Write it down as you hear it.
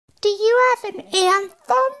Do you have an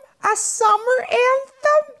anthem? A summer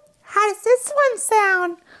anthem? How does this one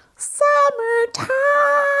sound? Summertime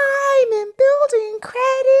and building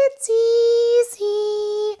credits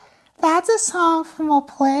easy. That's a song from a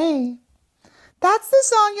play. That's the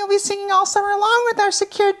song you'll be singing all summer long with our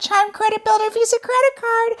secured Chime Credit Builder Visa credit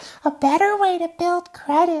card. A better way to build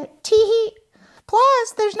credit. Tee.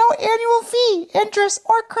 Plus, there's no annual fee, interest,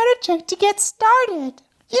 or credit check to get started.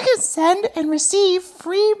 You can send and receive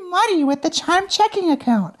free money with the Chime checking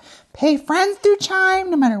account. Pay friends through Chime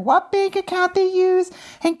no matter what bank account they use,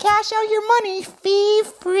 and cash out your money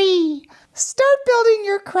fee-free. Start building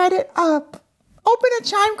your credit up. Open a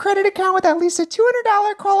Chime credit account with at least a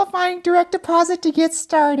 $200 qualifying direct deposit to get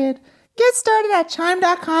started. Get started at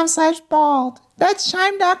chime.com/bald. That's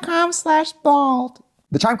chime.com/bald.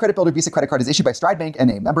 The Chime Credit Builder Visa credit card is issued by Stride Bank and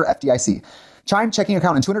a member FDIC. Chime checking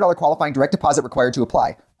account and $200 qualifying direct deposit required to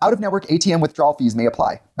apply. Out-of-network ATM withdrawal fees may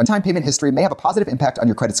apply. On-time payment history may have a positive impact on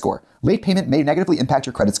your credit score. Late payment may negatively impact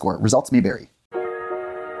your credit score. Results may vary.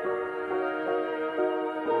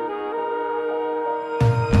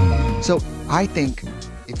 So I think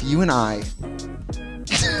if you and I...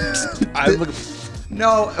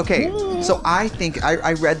 No, okay. So I think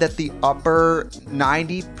I read that the upper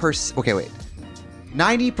 90%... Okay, wait.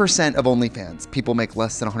 90% of OnlyFans people make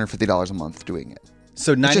less than $150 a month doing it.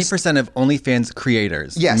 So 90% of OnlyFans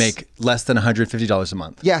creators make less than $150 a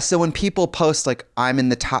month. Yeah, so when people post like, I'm in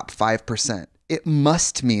the top 5%, it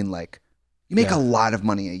must mean like, you make a lot of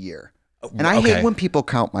money a year. And I hate when people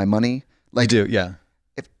count my money. Like, you do, yeah.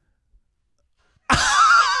 If,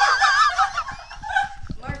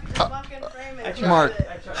 Mark,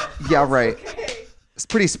 yeah, right. It's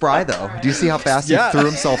pretty spry though. Do you see how fast he threw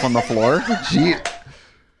himself on the floor? Gee.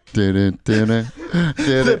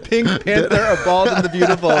 The Pink Panther of Bald and the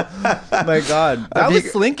Beautiful. Oh my God. That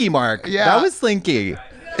was slinky, Mark. Yeah. That was slinky.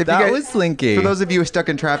 That was slinky. For those of you who are stuck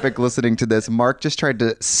in traffic listening to this, Mark just tried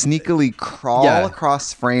to sneakily crawl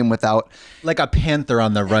across frame without... Like a panther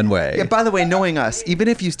on the runway. Yeah, by the way, knowing us, even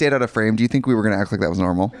if you stayed out of frame, do you think we were going to act like that was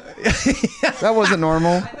normal? That wasn't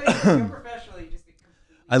normal.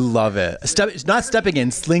 I love it. Not stepping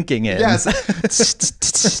in, slinking in. Yes.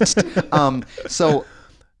 So...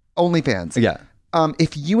 OnlyFans. Yeah.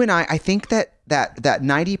 If you and I think that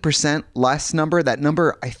 90% less number, that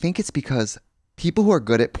number, I think it's because people who are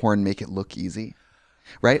good at porn make it look easy,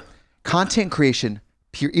 right? Content creation,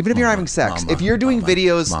 even if you're not having sex, if you're doing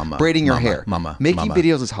videos braiding your hair, making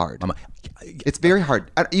videos is hard. It's very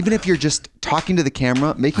hard. Even if you're just talking to the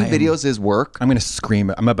camera, making videos is work. I'm going to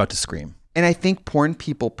scream. I'm about to scream. And I think porn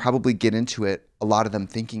people probably get into it, a lot of them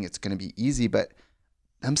thinking it's going to be easy, but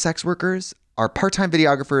them sex workers are part-time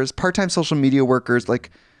videographers, part-time social media workers.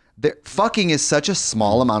 Like, fucking is such a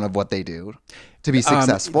small amount of what they do to be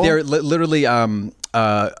successful. They're literally, how do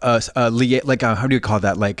you call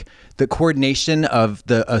that? Like the coordination of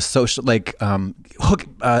the social, like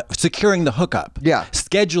securing the hookup. Yeah.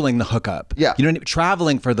 Scheduling the hookup. Yeah. You know,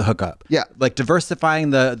 traveling for the hookup. Yeah. Like diversifying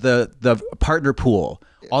the partner pool.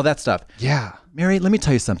 All that stuff. Yeah. Mary, let me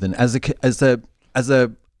tell you something. As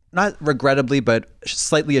a not regrettably, but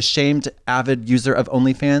slightly ashamed avid user of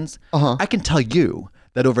OnlyFans, I can tell you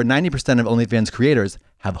that over 90% of OnlyFans creators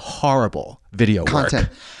have horrible video content.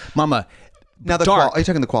 Work. Mama, now dark, are you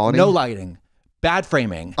talking the quality? No lighting, bad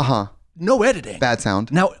framing, no editing, bad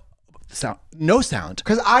sound. Now, no sound.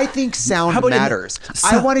 Because I think sound matters.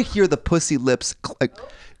 I want to hear the pussy lips.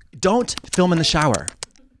 Don't film in the shower.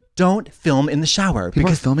 Don't film in the shower.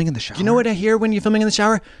 People are filming in the shower. You know what I hear when you're filming in the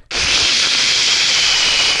shower?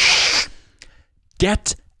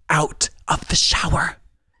 Get out of the shower.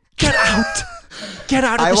 Get out. Get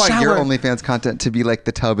out of the shower. I want your OnlyFans content to be like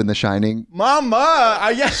the tub in The Shining. Mama.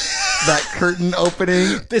 That curtain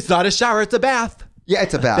opening. It's not a shower. It's a bath. Yeah,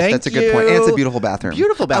 it's a bath. That's a good point. And it's a beautiful bathroom.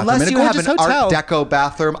 Beautiful bathroom. Unless you have an Art Deco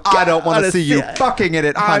bathroom, I don't want to see you fucking in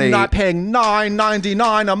it, honey. I'm not paying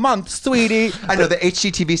 $9.99 a month, sweetie. I know the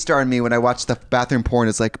HGTV star in me when I watch the bathroom porn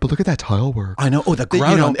is like, but look at that tile work. I know. Oh, the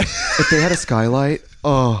grout on there. If they had a skylight,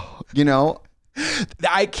 you know.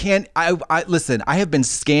 I can't. I listen. I have been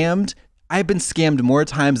scammed. I have been scammed more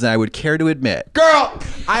times than I would care to admit. Girl,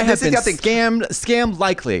 I have been scammed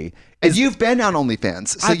likely. And you've been on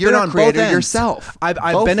OnlyFans, so you're a creator yourself. I've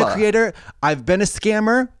been a creator. I've been a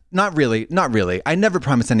scammer. Not really. Not really. I never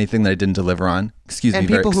promised anything that I didn't deliver on. Excuse me. And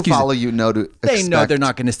people who follow you know to expect. They know they're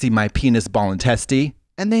not going to see my penis, ball, and testy.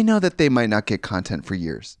 And they know that they might not get content for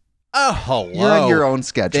years. Oh, hello. You're on your own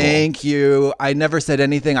schedule. Thank you. I never said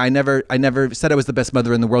anything. I never said I was the best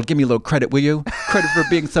mother in the world. Give me a little credit, will you? Credit for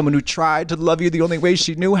being someone who tried to love you the only way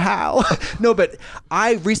she knew how. No, but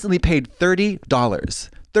I recently paid $30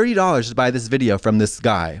 to buy this video from this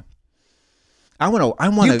guy. I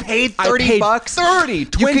want You paid $30. 30.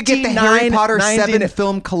 You could get the Harry Potter 7 $29.90.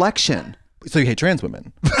 film collection. So you hate trans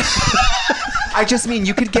women? I just mean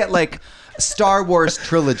you could get like Star Wars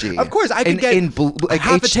trilogy. Of course, I could get like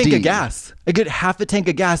half HD. a tank of gas. I get half a tank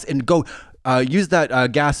of gas and go use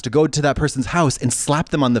that gas to go to that person's house and slap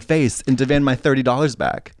them on the face and demand my $30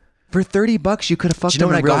 back. For $30, you could have fucked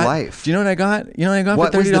them in real life. Do you know what I got? You know what I got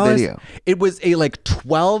What for $30? was the video? It was a like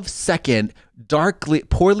 12-second, darkly,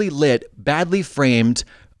 poorly lit, badly framed,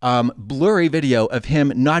 blurry video of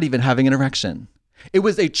him not even having an erection. It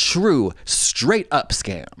was a true, straight up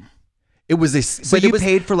scam. It was a. So but you it was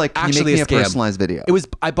paid for like, can you actually make me a scam. personalized video? It was.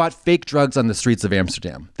 I bought fake drugs on the streets of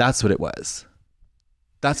Amsterdam. That's what it was.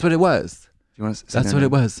 That's what it was. You want to That's what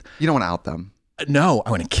it was. You don't want to out them. No,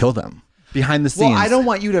 I want to kill them behind the scenes. Well, I don't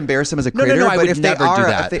want you to embarrass them as a No, creator, I but would if never do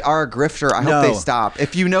that. if they are a grifter, I hope they stop.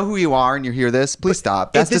 If you know who you are and you hear this, please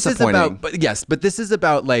stop. That's disappointing. But this is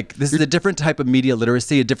about like this is a different type of media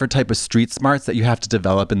literacy, a different type of street smarts that you have to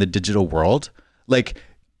develop in the digital world. Like,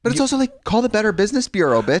 but it's also like, call the Better Business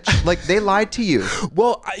Bureau, bitch. Like, they lied to you.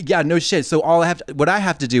 well, yeah, no shit. So what I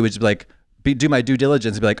have to do is like do my due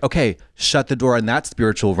diligence and be like, okay, shut the door on that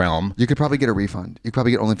spiritual realm. You could probably get a refund. You could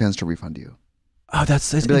probably get OnlyFans to refund you. Oh,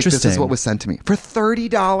 that's Be like, interesting. this is what was sent to me for $30.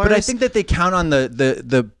 But I think that they count on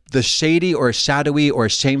the shady or shadowy or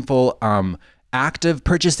shameful act of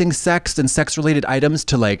purchasing sex and sex related items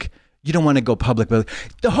to like, you don't want to go public, but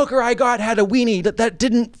the hooker I got had a weenie that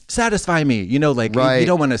didn't satisfy me. You know, like you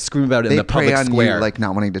don't want to scream about it in the public prey on square. you, like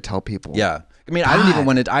not wanting to tell people. Yeah, I mean, I didn't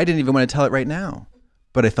even want to tell it right now,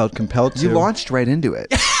 but I felt compelled to. You launched right into it.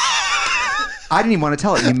 I didn't even want to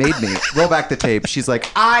tell it. You made me. Roll back the tape. She's like,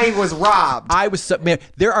 I was robbed. I was so, man.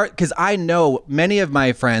 Because I know many of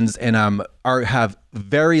my friends and have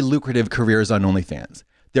very lucrative careers on OnlyFans.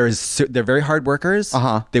 They're very hard workers.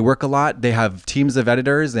 They work a lot. They have teams of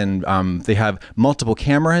editors and they have multiple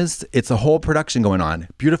cameras. It's a whole production going on.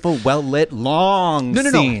 Beautiful, well lit, long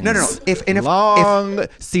scenes. No. Long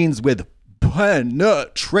scenes with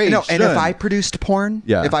penetration. No, and if I produced porn,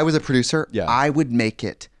 Yeah. if I was a producer, Yeah. I would make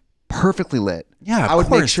it perfectly lit. Yeah, of I would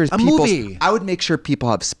make course. sure A movie. I would make sure people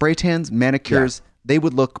have spray tans, manicures. They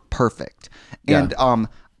would look perfect. And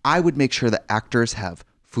I would make sure that actors have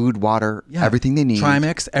food, water, everything they need.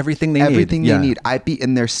 Trimix, everything they need. Everything they need. I'd be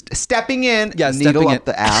in there stepping in, needle stepping up in.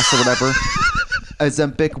 the ass or whatever.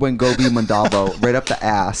 Ozempic, Wengobi, Mondavo, right up the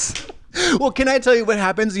ass. Well, can I tell you what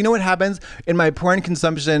happens? You know what happens in my porn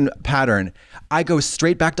consumption pattern? I go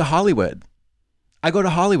straight back to Hollywood. I go to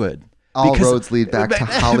Hollywood. All roads lead back to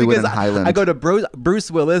Hollywood and Highland. I go to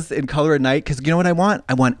Bruce Willis in Color at Night because you know what I want?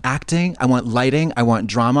 I want acting, I want lighting, I want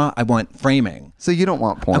drama, I want framing. So you don't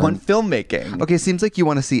want porn. I want filmmaking. Okay, seems like you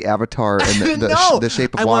want to see Avatar and No! the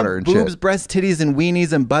Shape of I Water want and boobs, shit. breasts, titties, and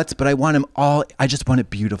weenies and butts, but I want them all. I just want it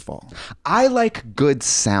beautiful. I like good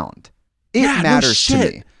sound. It Yeah, no matters to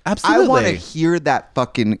shit. me. Absolutely. I want to hear that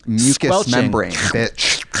fucking mucus Squelching. membrane,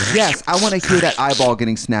 bitch. Yes, I want to hear that eyeball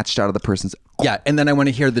getting snatched out of the person's. Yeah, and then I want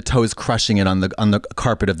to hear the toes crushing it on the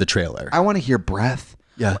carpet of the trailer. I want to hear breath.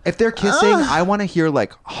 Yeah. If they're kissing, I want to hear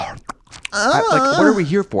like, like what are we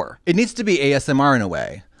here for? It needs to be ASMR in a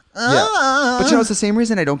way. Yeah. But you know, it's the same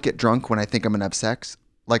reason I don't get drunk when I think I'm gonna have sex.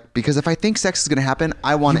 Like, because if I think sex is gonna happen,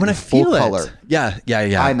 I want it in full feel color. It. Yeah.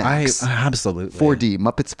 IMAX. Absolutely. 4D,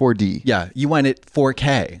 Muppets 4D. Yeah, you want it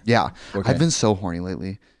 4K. Yeah. 4K. I've been so horny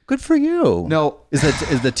lately. Good for you. No. Is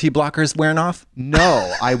the T blockers wearing off?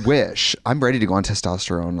 No, I wish. I'm ready to go on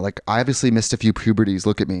testosterone. Like, I obviously missed a few puberties.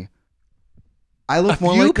 Look at me. I look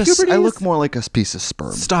more like a piece of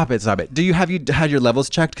sperm. Stop it. Do you had your levels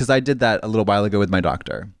checked? Because I did that a little while ago with my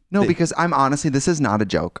doctor. No, because I'm honestly, this is not a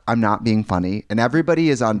joke. I'm not being funny. And everybody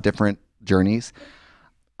is on different journeys.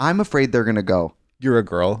 I'm afraid they're going to go, You're a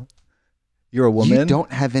girl. You're a woman. you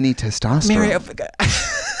don't have any testosterone. Mary,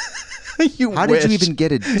 How did you even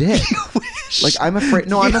get a dick? Like, I'm afraid.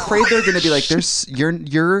 No, I'm afraid they're going to be like,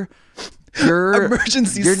 you're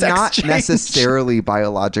emergency you're sex not change. necessarily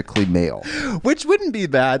biologically male. Which wouldn't be a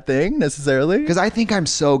bad thing necessarily. Because I think I'm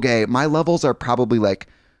so gay. My levels are probably like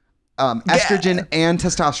estrogen and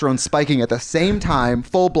testosterone spiking at the same time,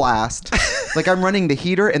 full blast. Like, I'm running the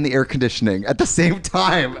heater and the air conditioning at the same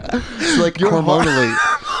time. So, like, hormonally.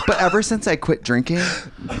 But ever since I quit drinking,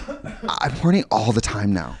 I'm horny all the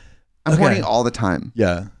time now. I'm horny all the time.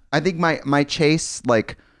 Yeah. I think my chase,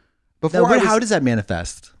 like, before Now, how does that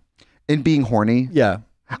manifest? In being horny, Yeah.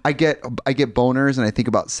 I get boners and I think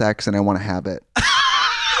about sex and I want to have it.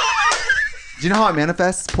 Do you know how it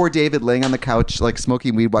manifests? Poor David laying on the couch, like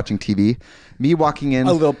smoking weed, watching TV. Me walking in,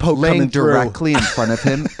 A little poke laying coming through. directly in front of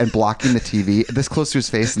him and blocking the TV, this close to his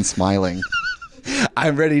face and smiling.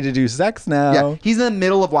 I'm ready to do sex now. Yeah, he's in the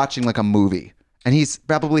middle of watching like a movie. and he's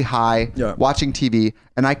probably high, watching TV,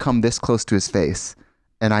 and I come this close to his face,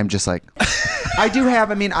 and I'm just like, I do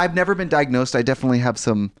have. I mean, I've never been diagnosed. I definitely have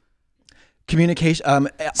some communication,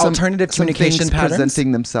 alternative communication patterns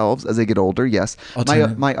presenting themselves as they get older. Yes.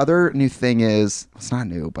 My other new thing is, it's not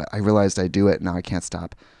new, but I realized I do it now. I can't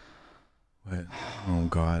stop. What? Oh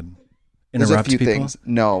God. There's Interrupt a few people? things.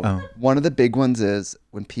 No. One of the big ones is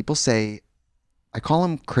when people say, I call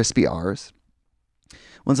them crispy R's.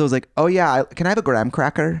 Once I was like, oh yeah, can I have a graham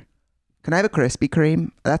cracker? Can I have a Krispy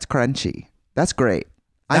Kreme? That's crunchy. That's great.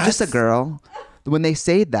 I'm just a girl. When they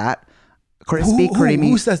say that, crispy, creamy.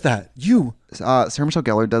 Who says that? You. Sarah Michelle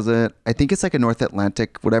Gellar does it. I think it's like a North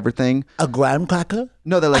Atlantic whatever thing. A graham cracker?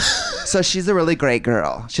 No, they're like, so she's a really great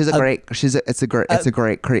girl. It's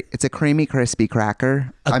a creamy crispy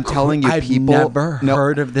cracker. I'm telling you, I've people. never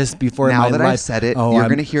heard of this before Now in my that life. I've said it, you're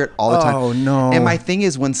going to hear it all the time. Oh no. And my thing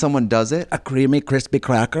is when someone does it. A creamy crispy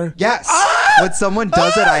cracker? Yes. When someone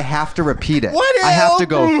does it, I have to repeat it. What I have to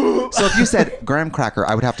go. So if you said graham cracker,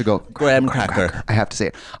 I would have to go graham cracker. I have to say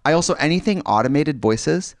it. I also, anything automated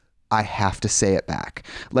voices, I have to say it back.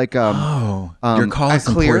 Like, your call is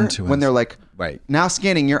important to us. When they're like, right. Now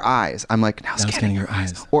scanning your eyes. I'm like, now scanning your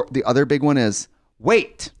eyes. Or the other big one is,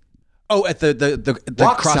 wait. Oh, at the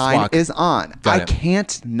walk crosswalk sign is on. I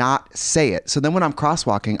can't not say it. So then when I'm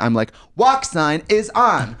crosswalking, I'm like, walk sign is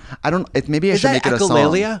on. Maybe I should make it a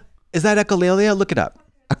song. Is that echolalia? Look it up.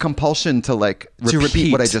 A compulsion to like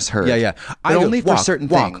repeat what I just heard. Yeah. But only for certain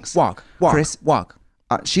things. Walk.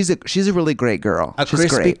 She's a really great girl. She's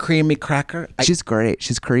crispy, creamy cracker. She's great.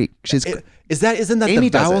 Isn't that Amy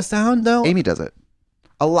the vowel sound though? Amy does it.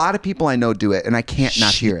 A lot of people I know do it, and I can't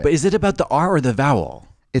not hear it. But is it about the R or the vowel?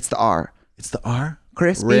 It's the R. It's the R.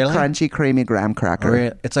 Crispy, crunchy, creamy graham cracker.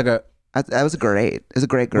 Really? It's like a. That was great. It was a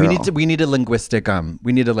great girl. We need a linguistic.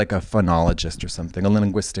 We need like a phonologist or something. A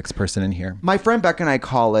linguistics person in here. My friend Becca and I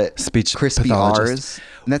call it speech crispy pathologist. R's.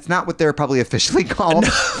 And that's not what they're probably officially called.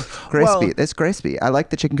 Crispy. Well, it's crispy. I like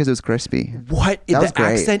the chicken because it was crispy. What? The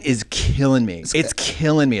accent is killing me. It's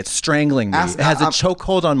killing me. It's strangling me. It has a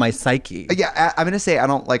chokehold on my psyche. Yeah, I'm going to say I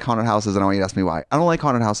don't like haunted houses, and I want you to ask me why. I don't like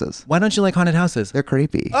haunted houses. Why don't you like haunted houses? They're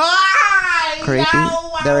creepy. Creepy.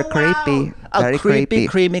 They're creepy. Very creepy.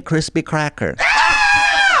 Creamy, crispy cracker.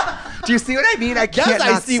 Do you see what I mean? I can't not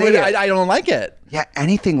I see say what it. I don't like it. Yeah,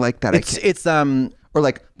 anything like that. It's or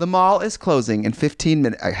like the mall is closing in 15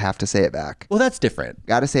 minutes. I have to say it back. Well, that's different.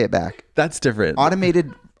 Got to say it back. That's different.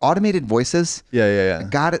 Automated voices. Yeah.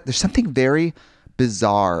 Got it. There's something very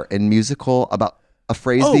bizarre and musical about a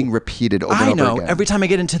phrase being repeated over and over again. I know. Every time I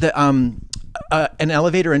get into the an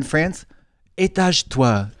elevator in France, étage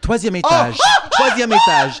trois, troisième étage, troisième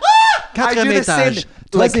étage, quatrième étage,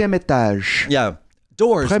 troisième étage. Yeah.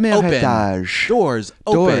 Doors Premier open. Étage. Doors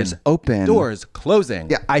open. Doors closing.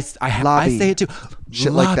 Yeah. I say it too.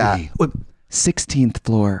 Shit like that. 16th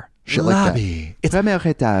floor. Shit like that. It's Premier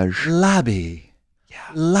étage. Lobby. Yeah.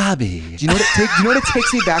 Lobby. Do you know what it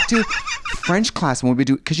takes me back to? French class when we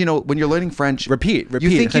do, because when you're learning French, repeat. You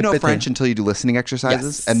think you know French until you do listening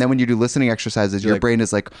exercises, and then when you do listening exercises, your brain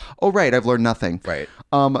is like, "Oh right, I've learned nothing." Right.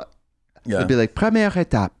 It'd be like première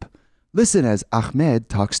étape. Listen as Ahmed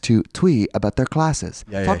talks to Tui about their classes.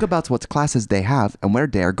 Talk about what classes they have and where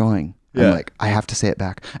they are going. Yeah. I'm like, I have to say it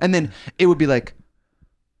back, and then it would be like,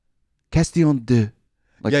 question de.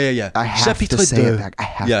 Like, I have to say it back. I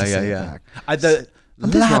have to say it back.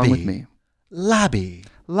 Something's wrong with me. Lobby.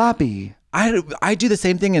 I do the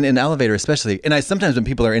same thing in an elevator, especially, and I sometimes when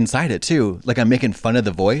people are inside it too, like I'm making fun of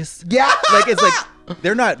the voice. Yeah, like it's like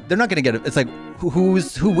they're not gonna get it. It's like who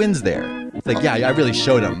wins there? It's like I really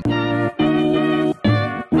showed them.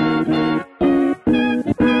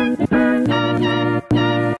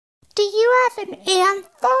 Do you have an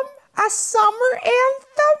anthem? A summer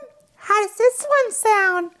anthem? How does this one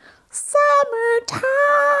sound? Summertime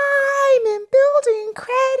and building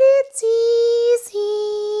credits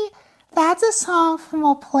easy. That's a song from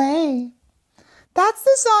a play. That's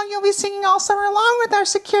the song you'll be singing all summer long with our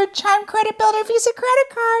secured Chime Credit Builder Visa credit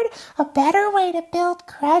card. A better way to build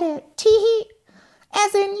credit. Tee-hee.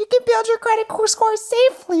 As in, you can build your credit score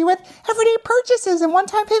safely with everyday purchases and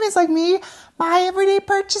one-time payments like me. My everyday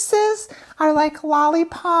purchases are like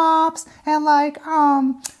lollipops and like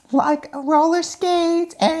roller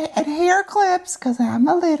skates and hair clips because I'm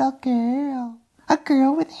a little girl. A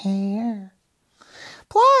girl with hair.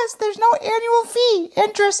 Plus, there's no annual fee,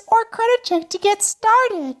 interest, or credit check to get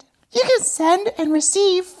started. You can send and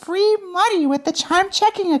receive free money with the Chime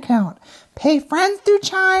checking account. Pay friends through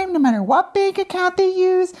Chime, no matter what bank account they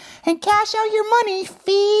use, and cash out your money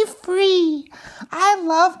fee-free. I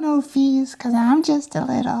love no fees because I'm just a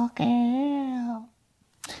little girl.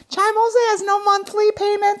 Chime also has no monthly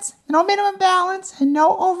payments, no minimum balance, and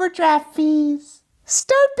no overdraft fees.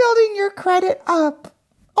 Start building your credit up.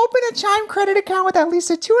 Open a Chime credit account with at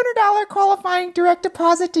least a $200 qualifying direct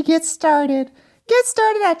deposit to get started. Get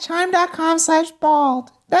started at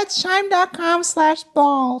chime.com/bald. That's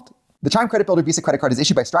chime.com/bald. The Chime Credit Builder Visa Credit Card is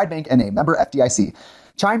issued by Stride Bank and a member FDIC.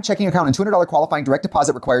 Chime checking account and $200 qualifying direct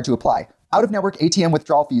deposit required to apply. Out-of-network ATM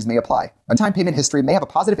withdrawal fees may apply. On-time payment history may have a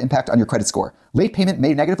positive impact on your credit score. Late payment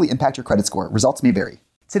may negatively impact your credit score. Results may vary.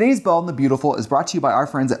 Today's Bald and the Beautiful is brought to you by our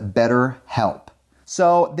friends at BetterHelp.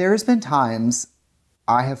 So there's been times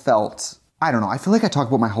I have felt, I don't know, I feel like I talk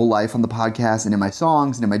about my whole life on the podcast and in my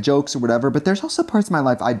songs and in my jokes or whatever, but there's also parts of my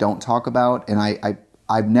life I don't talk about and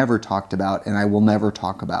I've never talked about and I will never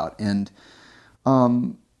talk about. And,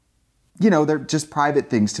 you know, they're just private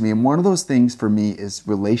things to me. And one of those things for me is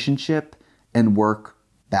relationship and work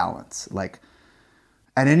balance. Like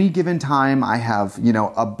at any given time, I have, you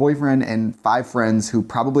know, a boyfriend and 5 friends who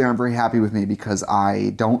probably aren't very happy with me because I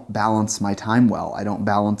don't balance my time well. I don't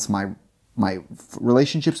balance my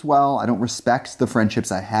relationships well. I don't respect the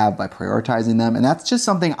friendships I have by prioritizing them. And that's just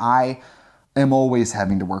something I am always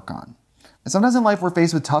having to work on. And sometimes in life we're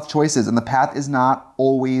faced with tough choices and the path is not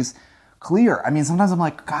always clear. I mean, sometimes I'm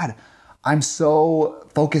like, God, I'm so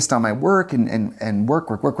focused on my work and work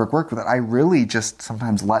that I really just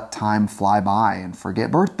sometimes let time fly by and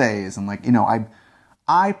forget birthdays. And like, you know,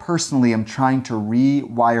 I personally am trying to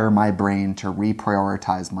rewire my brain to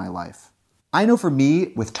reprioritize my life. I know for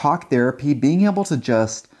me, with talk therapy, being able to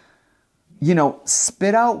just, you know,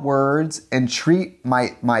 spit out words and treat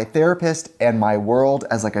my therapist and my world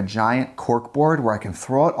as like a giant corkboard where I can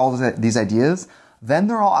throw out all these ideas, then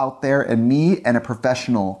they're all out there and me and a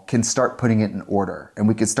professional can start putting it in order. And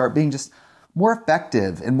we can start being just more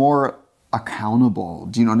effective and more accountable.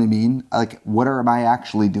 Do you know what I mean? Like, what am I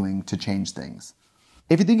actually doing to change things?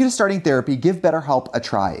 If you're thinking of starting therapy, give BetterHelp a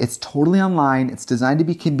try. It's totally online. It's designed to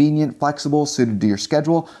be convenient, flexible, suited to your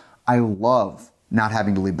schedule. I love not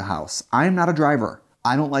having to leave the house. I am not a driver.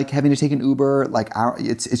 I don't like having to take an Uber.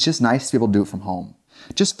 It's just nice to be able to do it from home.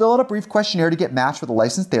 Just fill out a brief questionnaire to get matched with a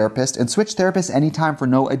licensed therapist and switch therapists anytime for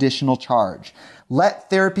no additional charge. Let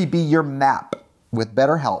therapy be your map with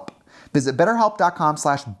BetterHelp. Visit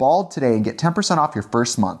betterhelp.com/bald today and get 10% off your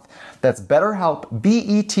first month. That's BetterHelp,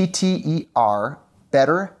 BETTER,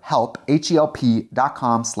 BetterHelp,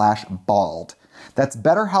 HELP.com/bald. That's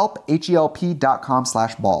BetterHelp,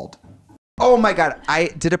 HELP.com/bald. Oh my God. I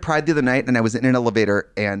did a Pride the other night and I was in an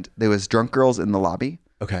elevator and there was drunk girls in the lobby.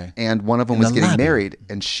 Okay. And one of them was getting married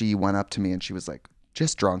and she went up to me and she was like,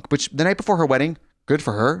 just drunk. Which the night before her wedding, good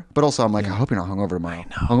for her. But also I'm like, I hope you're not hungover tomorrow.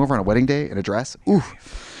 Hungover on a wedding day in a dress? Ooh.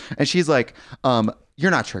 And she's like,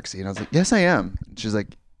 you're not Trixie. And I was like, yes, I am. And she's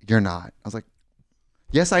like, you're not. I was like,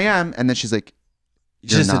 yes, I am. And then she's like,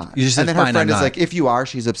 you're not. And then her friend is like, if you are,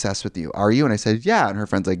 she's obsessed with you. Are you? And I said, yeah. And her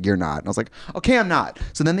friend's like, you're not. And I was like, okay, I'm not.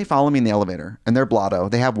 So then they follow me in the elevator and they're blotto.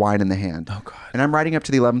 They have wine in the hand. Oh God. And I'm riding up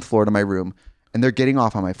to the 11th floor to my room and they're getting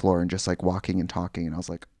off on my floor and just like walking and talking. And I was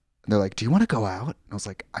like, they're like, do you want to go out? And I was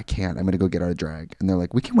like, I can't. I'm going to go get out of drag. And they're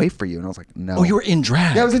like, we can wait for you. And I was like, no. Oh, you were in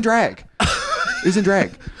drag? Yeah, I was in drag. It was in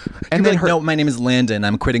drag. And then like, no, my name is Landon.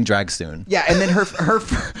 I'm quitting drag soon. Yeah. And then her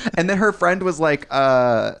friend was like,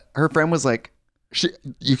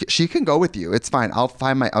 she can go with you. It's fine. I'll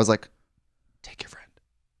find I was like, take your friend.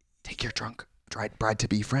 Take your drunk bride to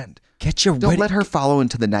be friend. Don't let her follow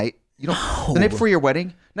into the night. You don't. No. The night before your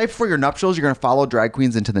wedding, night before your nuptials, you're going to follow drag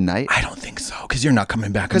queens into the night? I don't think so. Because you're not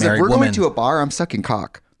coming back. Because if we're going to a bar, I'm sucking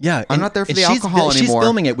cock. Yeah. I'm not there for the alcohol anymore. She's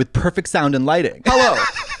filming it with perfect sound and lighting. Hello.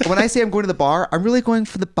 When I say I'm going to the bar, I'm really going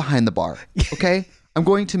for the behind the bar. Okay? I'm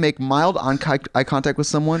going to make mild eye contact with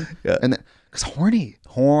someone. Yeah. And then, because horny.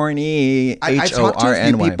 I talked to a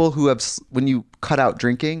few people who have, when you cut out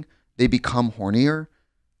drinking, they become hornier.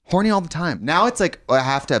 Horny all the time. Now it's like, I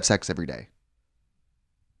have to have sex every day.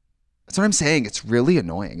 That's what I'm saying. It's really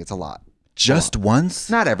annoying. It's a lot. Just once?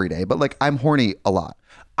 Not every day, but like I'm horny a lot.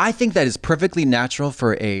 I think that is perfectly natural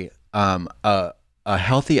for a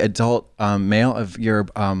healthy adult male of your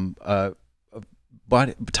body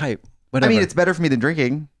type. Whatever. I mean, it's better for me than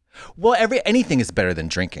drinking. Well, anything is better than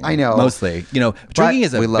drinking. I know. Mostly. You know, drinking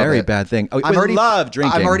is a very bad thing. Oh, I love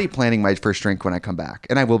drinking. I'm already planning my first drink when I come back,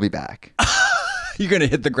 and I will be back. You're going to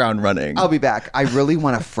hit the ground running. I'll be back. I really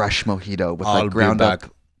want a fresh mojito with like ground up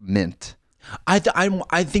mint. I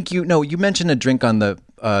think you mentioned a drink on the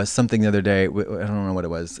something the other day. I don't know what it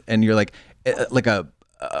was, and you're like a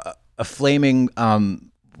flaming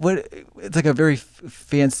it's like a very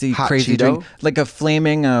fancy hot crazy Cheeto? drink, like a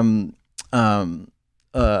flaming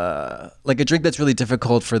like a drink that's really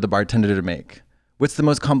difficult for the bartender to make. What's the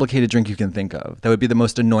most complicated drink you can think of that would be the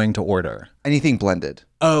most annoying to order? Anything blended.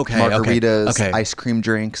 Oh, okay. Margaritas, ice cream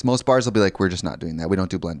drinks. Most bars will be like, we're just not doing that. We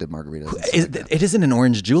don't do blended margaritas. It isn't an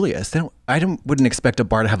Orange Julius. Wouldn't expect a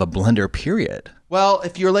bar to have a blender, period. Well,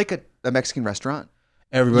 if you're like a Mexican restaurant,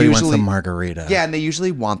 everybody wants a margarita. Yeah, and they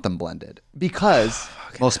usually want them blended because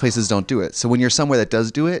most places don't do it. So when you're somewhere that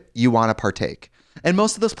does do it, you want to partake. And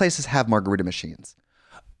most of those places have margarita machines.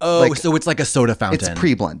 Oh, so it's like a soda fountain. It's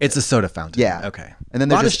pre-blended. It's a soda fountain. Yeah. Okay. And then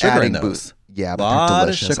they're just adding booze. Yeah, but they're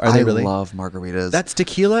delicious. Are they really? I love margaritas. That's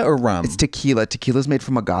tequila or rum? It's tequila. Tequila's made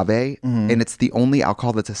from agave, and it's the only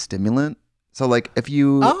alcohol that's a stimulant. So like if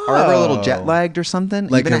you are ever a little jet lagged or something,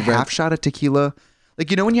 like even a half shot of tequila, like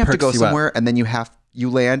when you have to go somewhere and then you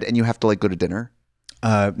land and you have to like go to dinner.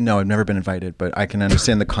 No, I've never been invited, but I can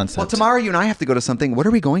understand the concept. Well, tomorrow you and I have to go to something. What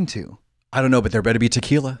are we going to? I don't know, but there better be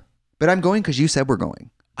tequila. But I'm going because you said we're going.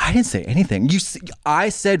 I didn't say anything. I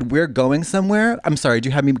said we're going somewhere. I'm sorry. Do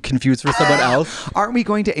you have me confused for someone else? Aren't we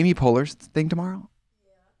going to Amy Poehler's thing tomorrow?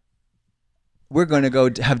 We're going to go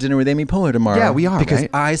have dinner with Amy Poehler tomorrow. Yeah, we are. Because right?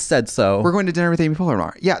 I said so. We're going to dinner with Amy Poehler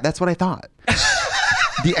tomorrow. Yeah, that's what I thought.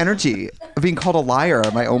 The energy of being called a liar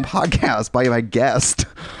on my own podcast by my guest.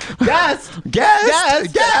 Guest.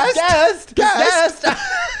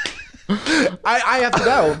 I have to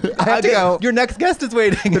go. I have to go. Your next guest is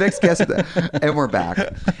waiting. The next guest is there. And we're back.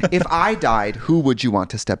 If I died, who would you want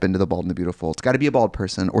to step into the Bald and the Beautiful? It's got to be a bald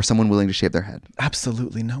person or someone willing to shave their head.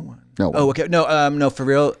 Absolutely no one. No one. Oh, okay. No, for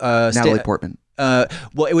real. Natalie Portman.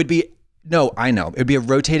 Well, it would be, no, I know. It would be a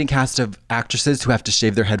rotating cast of actresses who have to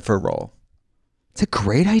shave their head for a role. It's a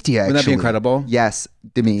great idea, actually. Wouldn't that be incredible? Yes,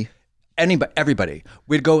 Demi. Everybody.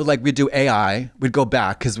 We'd go, we'd do AI. We'd go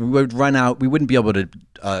back because we would run out. We wouldn't be able to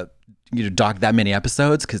doc that many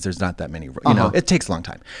episodes because there's not that many. It takes a long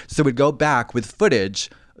time. So we'd go back with footage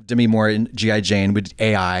of Demi Moore and G.I. Jane with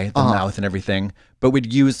AI, the mouth and everything. But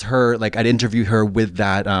we'd use her, I'd interview her with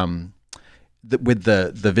that, with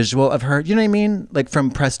the visual of her. You know what I mean? Like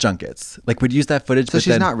from press junkets. We'd use that footage. So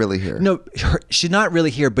she's not really here. No, she's not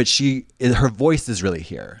really here, but her voice is really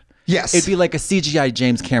here. Yes. It'd be like a CGI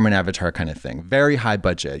James Cameron Avatar kind of thing. Very high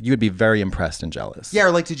budget. You would be very impressed and jealous. Yeah,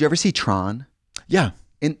 or did you ever see Tron? Yeah.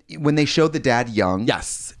 When they showed the dad young.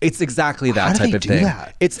 Yes. It's exactly that type of thing. How do they do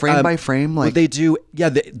that? It's frame by frame? They do,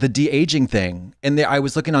 the de-aging thing. And I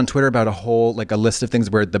was looking on Twitter about a whole, a list of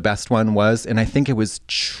things where the best one was, and I think it was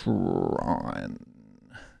Tron.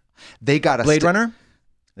 They got us. Blade Runner?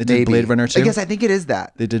 They did Blade Runner too? I guess I think it is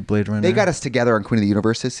that. They did Blade Runner. They got us together on Queen of the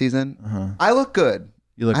Universe this season. I look good.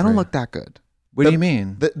 I don't look that good. What do you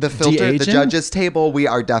mean? The filter, de-aging? The judges table, we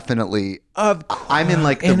are definitely. Of course. I'm in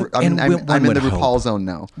I'm in the RuPaul zone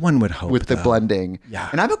now. One would hope with the blending. Yeah.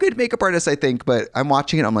 And I'm a good makeup artist, I think, but I'm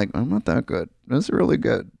watching it. I'm like, I'm not that good. That's really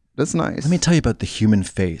good. That's nice. Let me tell you about the human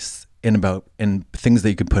face and things that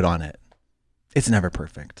you could put on it. It's never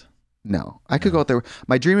perfect. No, I could go out there.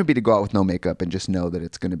 My dream would be to go out with no makeup and just know that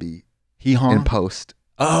it's going to be in post.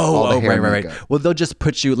 Oh, right. Well, they'll just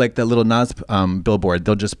put you like the little Nas billboard.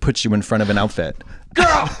 They'll just put you in front of an outfit.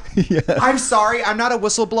 Girl, I'm sorry. I'm not a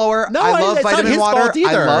whistleblower. No, I love vitamin water.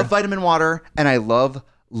 I love vitamin water, and I love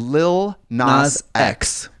Lil Nas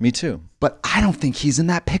X. Me too. But I don't think he's in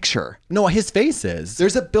that picture. No, his face is.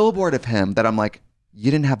 There's a billboard of him that I'm like,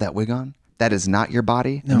 you didn't have that wig on. That is not your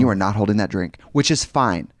body, and you are not holding that drink, which is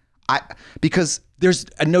fine. Because there's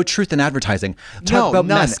no truth in advertising. Talk about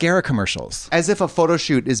mascara commercials. As if a photo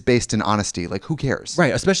shoot is based in honesty. Who cares?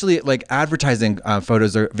 Right. Especially advertising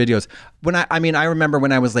photos or videos. When I remember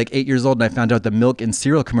when I was 8 years old and I found out the milk in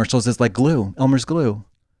cereal commercials is like glue, Elmer's glue.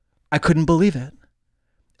 I couldn't believe it.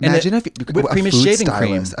 Imagine if whipped cream is shaving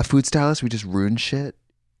cream. A food stylist would just ruin shit.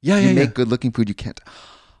 Yeah, you make good looking food, you can't.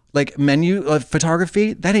 Menu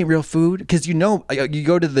photography, that ain't real food. Because you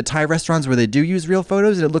go to the Thai restaurants where they do use real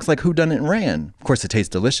photos and it looks like whodunit and ran. Of course, it tastes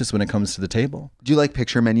delicious when it comes to the table. Do you like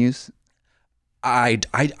picture menus? I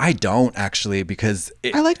don't actually because...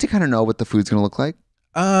 I like to kind of know what the food's going to look like.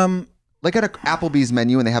 Like at an Applebee's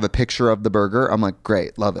menu and they have a picture of the burger, I'm like,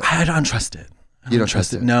 great, love it. I don't trust it. You don't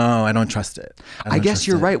trust it? No, I don't trust it. I guess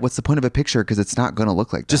you're right. What's the point of a picture? Because it's not going to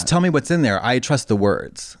look like that. Just tell me what's in there. I trust the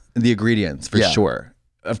words, the ingredients for sure.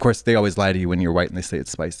 Of course, they always lie to you when you're white and they say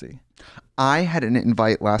it's spicy. I had an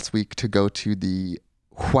invite last week to go to the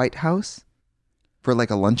White House for a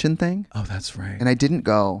luncheon thing. Oh, that's right. And I didn't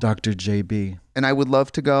go. Dr. JB. And I would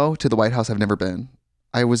love to go to the White House. I've never been.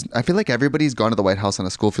 I feel like everybody's gone to the White House on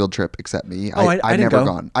a school field trip except me. I've never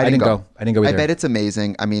gone. I didn't go. I didn't go either. I bet it's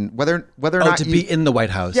amazing. I mean, whether or not to be in the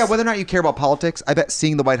White House. Yeah, whether or not you care about politics, I bet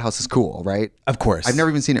seeing the White House is cool, right? Of course. I've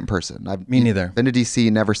never even seen it in person. Me neither. Been to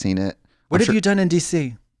DC, never seen it. What have you done in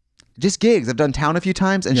DC? Just gigs. I've done town a few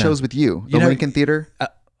times and shows with you. The Lincoln Theater.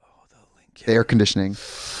 The Lincoln. The air conditioning.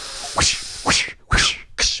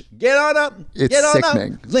 Get on up. It's Get on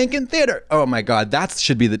sickening. up. Lincoln Theater. Oh my God. That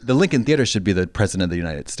should be the Lincoln Theater should be the president of the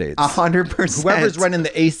United States. 100%. Whoever's running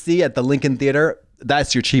the AC at the Lincoln Theater,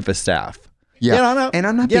 that's your chief of staff. Yeah. Get on up. And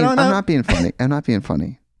I'm not being funny. I'm not being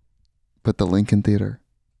funny. But the Lincoln Theater.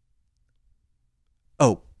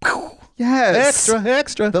 Oh. Yes.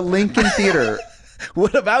 Extra. The Lincoln Theater.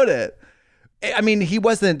 What about it? I mean, he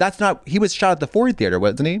was shot at the Ford Theater,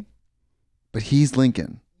 wasn't he? But he's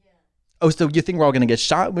Lincoln. Oh, so you think we're all going to get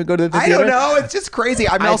shot when we go to the theater? I don't know. It's just crazy.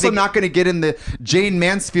 I'm also not going to get in the Jane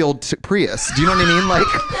Mansfield Prius. Do you know what I mean? Like,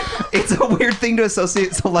 it's a weird thing to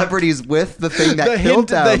associate celebrities with the thing that killed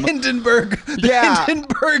them. The Hindenburg.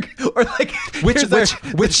 Or like, which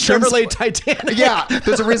Chevrolet Titanic. Yeah.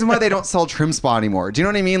 There's a reason why they don't sell Trim Spa anymore. Do you know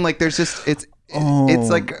what I mean? Like, there's just, it's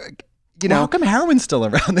like, you know. Well, how come heroin's still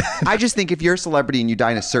around? I just think if you're a celebrity and you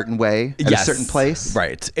die in a certain way at a certain place.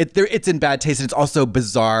 Right. It's in bad taste. And it's also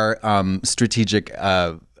bizarre strategic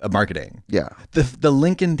marketing. Yeah. The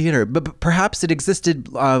Lincoln Theater. But perhaps it existed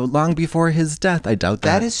long before his death. I doubt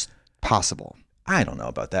that. That is possible. I don't know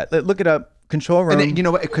about that. Look it up. Control Room. And you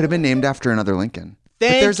know what? It could have been named after another Lincoln.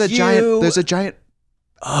 Thank there's a giant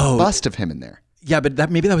bust of him in there. Yeah,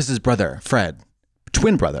 but maybe that was his brother, Fred.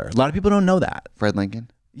 Twin brother. A lot of people don't know that. Fred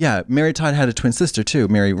Lincoln? Yeah, Mary Todd had a twin sister too,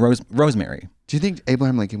 Rosemary. Do you think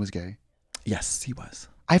Abraham Lincoln was gay? Yes, he was.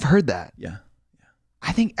 I've heard that. Yeah.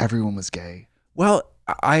 I think everyone was gay. Well,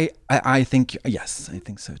 I think yes, I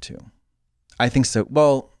think so too. I think so.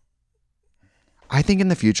 Well, I think in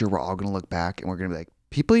the future we're all going to look back and we're going to be like,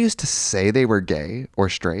 people used to say they were gay or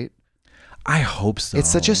straight. I hope so. It's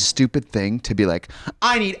such a stupid thing to be like,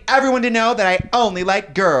 I need everyone to know that I only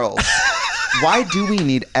like girls. Why do we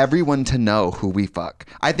need everyone to know who we fuck?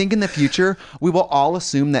 I think in the future, we will all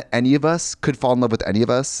assume that any of us could fall in love with any of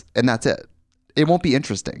us, and that's it. It won't be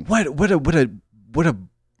interesting. What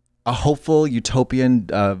a hopeful utopian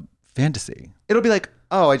fantasy. It'll be like,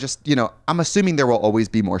 oh, I'm assuming there will always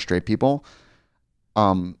be more straight people.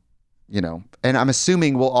 And I'm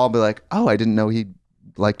assuming we'll all be like, oh, I didn't know he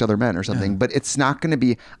liked other men or something. Yeah. But it's not going to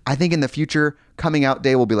be, I think in the future, coming out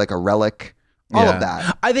day will be like a relic. All of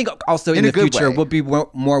that. I think also in the future, we'll be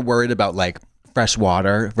more worried about like fresh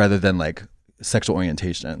water rather than like sexual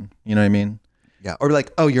orientation. You know what I mean? Yeah. Or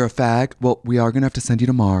like, oh, you're a fag? Well, we are going to have to send you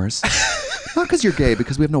to Mars. Not because you're gay,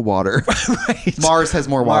 because we have no water. Right. Mars has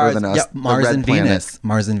more water than us. Yep. Mars and Venus.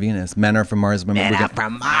 Mars and Venus. Men are from Mars. Men are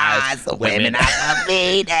from Mars. Women are from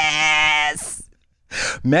Venus.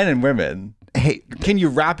 Men and women. Hey, can you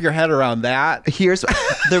wrap your head around that? Here's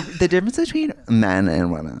the difference between men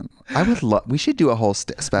and women. I would love. We should do a whole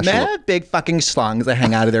special. Men have big fucking schlongs that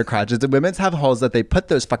hang out of their crotches, and women's have holes that they put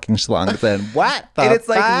those fucking schlongs in. What? And it's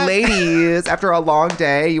like, ladies, after a long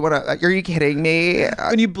day, you want to? Are you kidding me?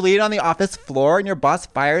 When you bleed on the office floor and your boss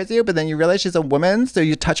fires you, but then you realize she's a woman, so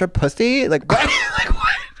you touch her pussy. Like what? Like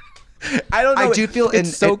what? I don't know. I do feel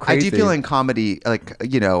it's so crazy. I do feel in comedy, like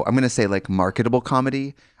I'm gonna say like marketable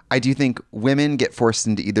comedy. I do think women get forced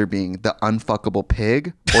into either being the unfuckable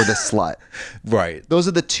pig or the slut. Right. Those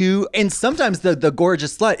are the two. And sometimes the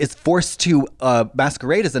gorgeous slut is forced to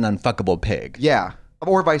masquerade as an unfuckable pig. Yeah.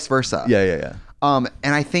 Or vice versa. Yeah. And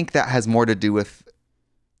I think that has more to do with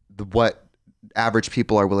what average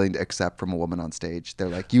people are willing to accept from a woman on stage. They're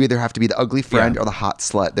like, you either have to be the ugly friend or the hot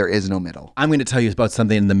slut. There is no middle. I'm going to tell you about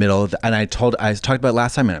something in the middle. And I talked about it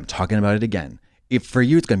last time, and I'm talking about it again. If for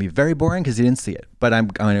you, it's going to be very boring because you didn't see it. But I'm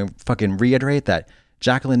going to fucking reiterate that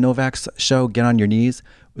Jacqueline Novak's show, Get on Your Knees,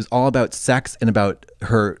 was all about sex and about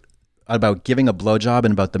giving a blowjob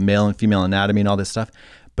and about the male and female anatomy and all this stuff.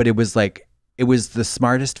 But it was the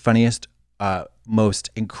smartest, funniest, most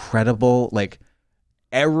incredible, like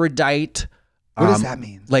erudite. What does that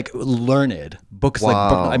mean? Like learned books.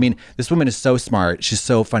 Wow. I mean, this woman is so smart. She's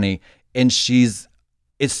so funny. And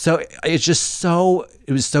it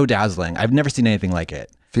was so dazzling. I've never seen anything like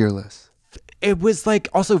it. Fearless. It was like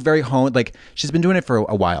also very honed. Like she's been doing it for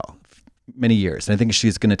a while, many years. And I think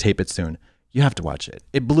she's going to tape it soon. You have to watch it.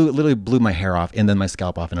 It literally blew my hair off and then my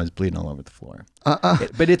scalp off and I was bleeding all over the floor.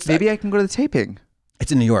 But it's maybe I can go to the taping.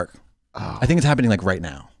 It's in New York. Oh. I think it's happening like right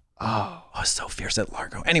now. Oh, so fierce at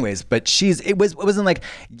Largo. Anyways, but it wasn't like,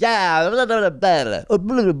 yeah.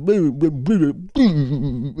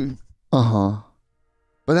 Uh-huh.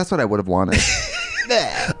 But that's what I would have wanted.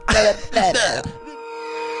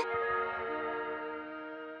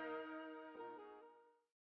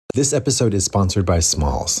 This episode is sponsored by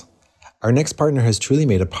Smalls. Our next partner has truly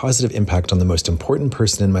made a positive impact on the most important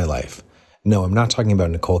person in my life. No, I'm not talking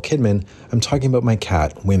about Nicole Kidman. I'm talking about my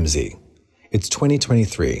cat, Whimsy. It's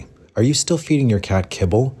 2023. Are you still feeding your cat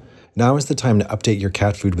kibble? Now is the time to update your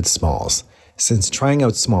cat food with Smalls. Since trying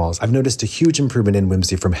out Smalls, I've noticed a huge improvement in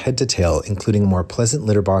Whimsy from head to tail, including a more pleasant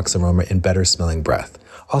litter box aroma and better smelling breath.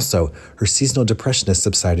 Also, her seasonal depression has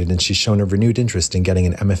subsided and she's shown a renewed interest in getting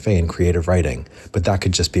an MFA in creative writing, but that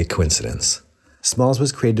could just be a coincidence. Smalls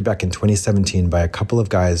was created back in 2017 by a couple of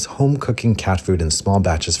guys home cooking cat food in small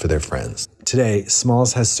batches for their friends. Today,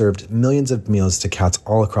 Smalls has served millions of meals to cats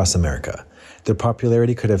all across America. Their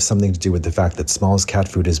popularity could have something to do with the fact that Smalls cat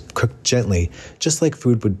food is cooked gently, just like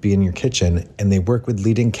food would be in your kitchen, and they work with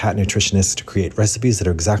leading cat nutritionists to create recipes that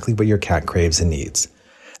are exactly what your cat craves and needs.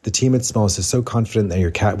 The team at Smalls is so confident that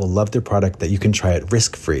your cat will love their product that you can try it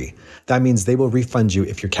risk-free. That means they will refund you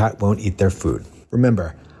if your cat won't eat their food.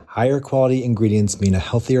 Remember, higher quality ingredients mean a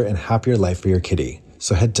healthier and happier life for your kitty.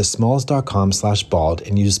 So head to smalls.com/bald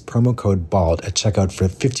and use promo code BALD at checkout for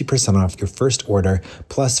 50% off your first order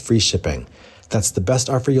plus free shipping. That's the best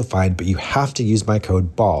offer you'll find, but you have to use my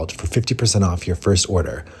code BALD for 50% off your first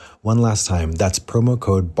order. One last time, that's promo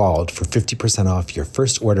code BALD for 50% off your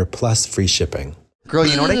first order plus free shipping. Girl,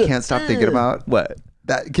 you know what I can't stop thinking about? What?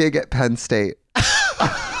 That gig at Penn State.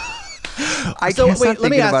 I So can't stop wait,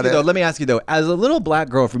 let me thinking ask about you it. though. Let me ask you though. As a little black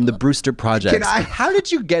girl from the Brewster Project, Can I- how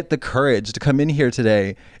did you get the courage to come in here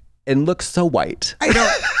today and look so white? I know.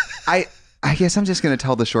 I guess I'm just going to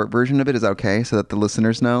tell the short version of it. Is that okay? So that the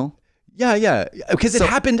listeners know? Yeah, because it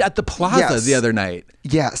happened at the plaza Yes. the other night.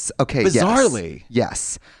 Yes. Okay. Bizarrely.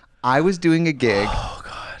 Yes. I was doing a gig. Oh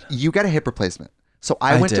God. You got a hip replacement. So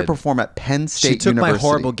I went to did. perform at Penn State She took University. my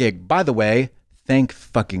horrible gig. By the way, thank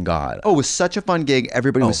fucking God. Oh, it was such a fun gig.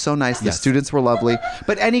 Everybody was so nice. The yes. students were lovely.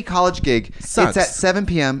 But any college gig, Sucks. it's at 7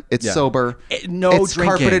 p.m. It's Yeah. sober. No it's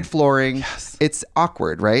drinking. carpeted flooring. Yes. It's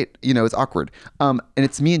awkward, right? You know, it's awkward. And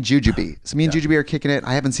it's me and Jujubee. So me and Jujubee are kicking it.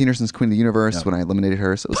 I haven't seen her since Queen of the Universe when I eliminated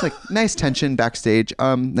her. So it was like nice tension backstage.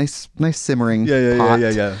 Nice simmering pot.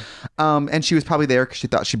 Yeah. And she was probably there because she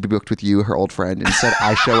thought she'd be booked with you, her old friend. Instead,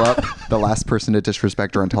 I show up, the last person to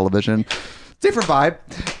disrespect her on television. Different vibe.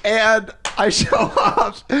 And I show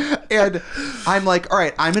up and I'm like, all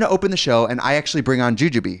right, I'm going to open the show. And I actually bring on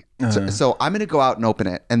Jujubee. So I'm going to go out and open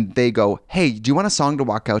it. And they go, hey, do you want a song to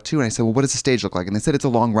walk out to? And I said, well, what does the stage look like? And they said, it's a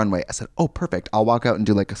long runway. I said, oh, perfect. I'll walk out and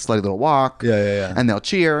do like a slutty little walk. Yeah. And they'll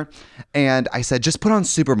cheer. And I said, just put on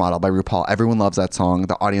Supermodel by RuPaul. Everyone loves that song.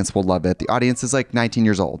 The audience will love it. The audience is like 19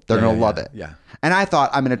 years old. They're going to love it. Yeah. And I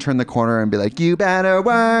thought I'm going to turn the corner and be like, you better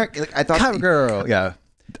work. Like, I thought, Come, girl. Yeah.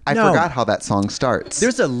 I No. forgot how that song starts.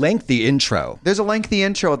 There's a lengthy intro. There's a lengthy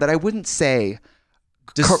intro that I wouldn't say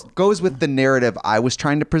goes with the narrative I was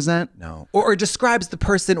trying to present. No. Or describes the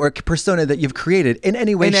person or persona that you've created in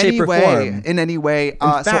any way, In shape, any or way, form. in any way.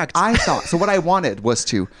 In fact. So what I wanted was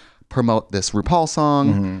to promote this RuPaul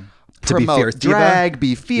song, To be promote fierce diva. drag,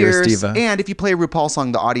 be fierce. diva. And if you play a RuPaul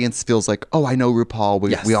song, the audience feels like, oh, I know RuPaul.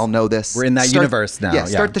 Yes. We all know this. We're in that universe now. Yeah,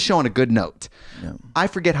 start Yeah. the show on a good note. Yeah. I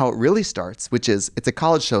forget how it really starts, which is it's a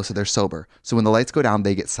college show, so they're sober. So when the lights go down,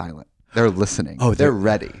 they get silent. They're listening. Oh, they're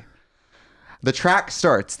ready. The track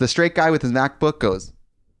starts. The straight guy with his MacBook goes,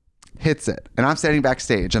 hits it. And I'm standing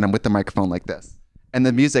backstage and I'm with the microphone like this. And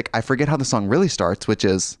the music, I forget how the song really starts, which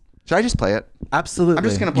is, should I just play it? Absolutely. I'm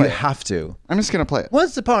just gonna play You it. have to. I'm just going to play it.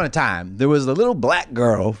 Once upon a time, there was a little black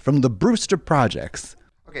girl from the Brewster Projects.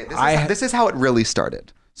 Okay, this is how it really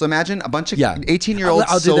started. So imagine a bunch of Yeah. 18-year-old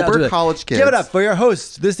I'll do that, sober college kids. Give it up for your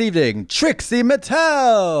host this evening, Trixie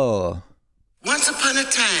Mattel. Once upon a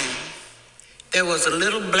time, there was a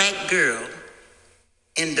little black girl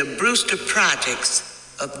in the Brewster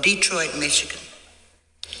Projects of Detroit, Michigan.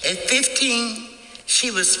 At 15, she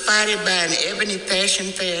was spotted by an Ebony Fashion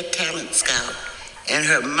Fair talent scout, and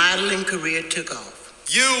her modeling career took off.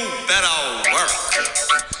 You better work.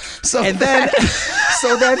 So And then,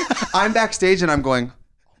 so then I'm backstage and I'm going,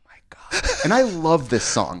 oh my God. And I love this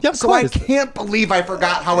song. Yeah, of so I course. can't believe I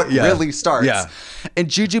forgot how it Yeah. really starts. Yeah. And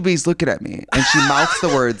Jujubee's looking at me and she mouths the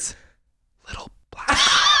words, little black.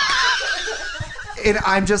 And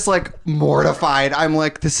I'm just like mortified. I'm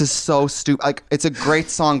like, this is so stupid. Like, it's a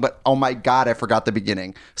great song, but oh my God, I forgot the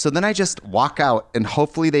beginning. So then I just walk out and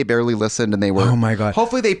hopefully they barely listened and they were. Oh my God.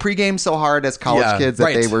 Hopefully they pregame so hard as college Yeah, kids that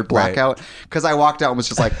right, they were blackout. Because I walked out and was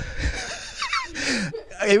just like,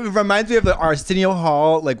 It reminds me of the Arsenio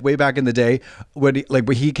Hall, like way back in the day, when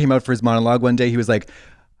he came out for his monologue one day. He was like,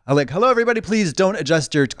 hello everybody, please don't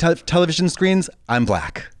adjust your television screens. I'm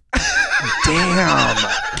black. damn.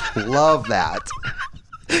 Love that.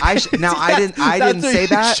 I didn't say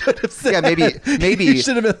that. Yeah, maybe You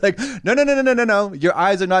should have been like, no. Your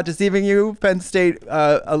eyes are not deceiving you, Penn State.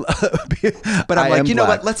 But I'm like, you know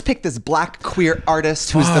what? Let's pick this black queer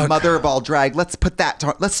artist who's the mother of all drag. Let's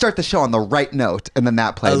start the show on the right note, and then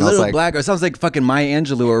that played. A and I was little like, black. It sounds like fucking Maya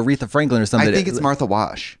Angelou or Aretha Franklin or something. I think it's Martha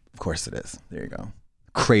Wash. Of course it is. There you go.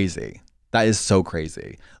 Crazy. That is so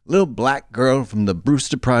crazy. Little black girl from the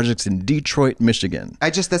Brewster Projects in Detroit, Michigan.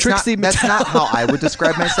 That's not how I would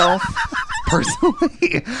describe myself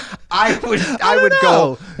personally. I would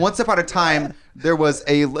go, once upon a time, there was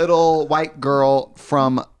a little white girl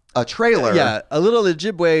from a trailer. Yeah, a little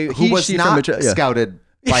Ojibwe who was not scouted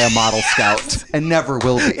by a model scout and never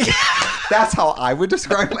will be. That's how I would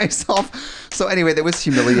describe myself. So anyway, that was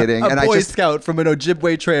humiliating. A Boy Scout from an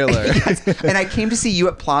Ojibwe trailer. Yes. And I came to see you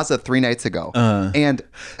at Plaza 3 nights ago. And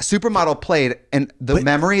Supermodel played, and the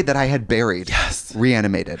memory that I had buried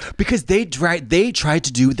reanimated. Because they tried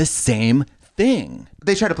to do the same thing.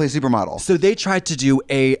 They tried to play Supermodel. So they tried to do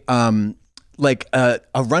a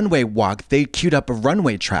runway walk. They queued up a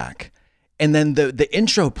runway track. And then the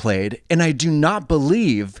intro played, and I do not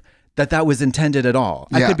believe that was intended at all.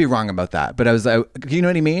 I could be wrong about that, but I was, you know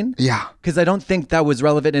what I mean? Yeah. Because I don't think that was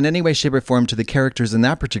relevant in any way, shape, or form to the characters in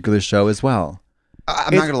that particular show as well.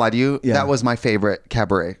 I'm not going to lie to you. Yeah. That was my favorite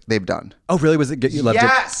cabaret they've done. Oh, really? Was it good? You loved it?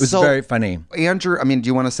 It was very funny. Andrew, I mean, do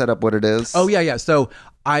you want to set up what it is? Oh, yeah. So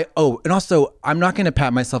and also, I'm not going to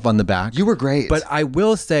pat myself on the back. You were great. But I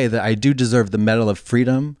will say that I do deserve the Medal of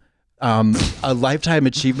Freedom, a Lifetime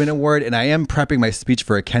Achievement Award, and I am prepping my speech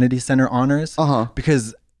for a Kennedy Center honors.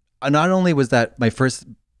 Because not only was that my first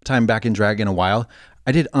time back in drag in a while,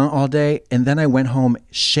 I did all day, and then I went home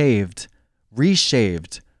shaved,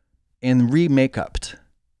 reshaved, and re-makeuped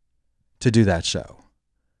to do that show.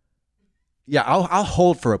 Yeah, I'll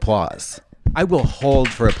hold for applause. I will hold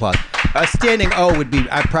for applause. A standing O would be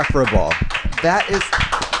preferable. That is...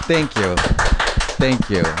 Thank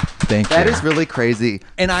you. That is really crazy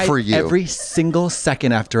for you. Every single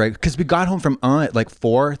second after because we got home from at like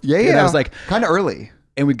 4. Yeah. And I was like... kind of early.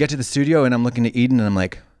 And we get to the studio, and I'm looking at Eden, and I'm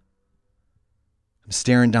like, I'm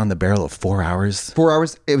staring down the barrel of 4 hours. 4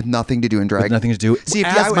 hours with nothing to do in drag. With nothing to do. See, if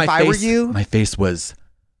I were you, my face was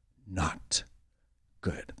not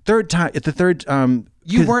good. At the third,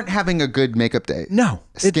 you weren't having a good makeup day. No,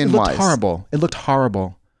 it looked horrible. It looked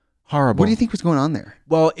horrible. What do you think was going on there?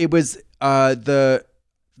 Well, it was I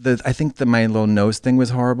think my little nose thing was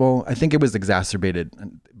horrible. I think it was exacerbated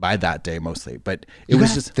by that day mostly, but it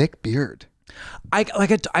was just thick beard. I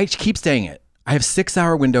keep saying it. I have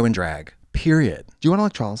 6-hour window in drag, period. Do you want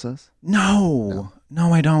electrolysis? No,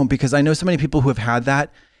 I don't, because I know so many people who have had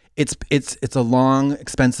that. It's a long,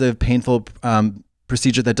 expensive, painful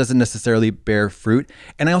procedure that doesn't necessarily bear fruit.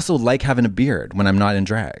 And I also like having a beard when I'm not in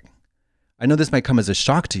drag. I know this might come as a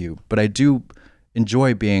shock to you, but I do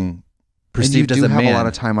enjoy being perceived as a man. And you do have a lot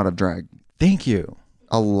of time out of drag. Thank you.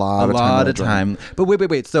 A lot of time. But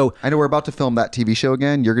wait. So I know we're about to film that TV show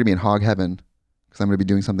again. You're going to be in hog heaven because I'm going to be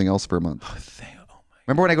doing something else for a month.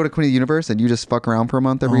 Remember when I go to Queen of the Universe and you just fuck around for a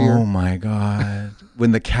month every year? Oh my God.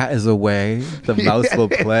 When the cat is away, the mouse will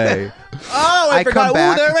play. Oh, I forgot. Come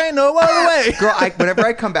back. There ain't no other way. Girl, whenever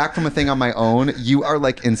I come back from a thing on my own, you are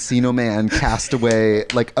like Encino Man, Castaway,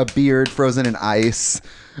 like a beard frozen in ice.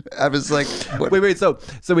 I was like, what? Wait. So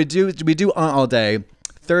we do all day.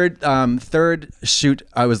 Third shoot,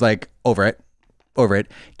 I was like, over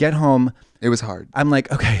it. Get home. It was hard. I'm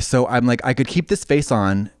like, okay, so I'm like, I could keep this face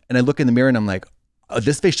on, and I look in the mirror and I'm like, oh,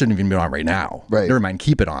 this face shouldn't even be on right now. Right. Never mind,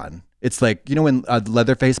 keep it on. It's like, you know when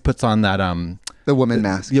Leatherface puts on that the woman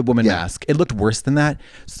mask. Yeah, mask. It looked worse than that.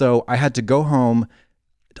 So I had to go home.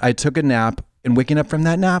 I took a nap, and waking up from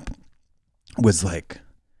that nap was like,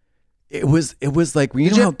 it was like, you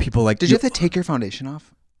know how people like. Did you have to take your foundation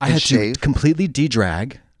off? I had to completely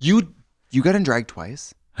de-drag. You got in drag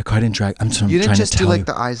twice? I got in drag. You didn't just do like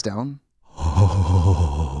the eyes down?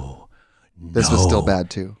 Oh, this was still bad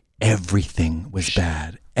too. Everything was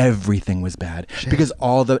bad. Because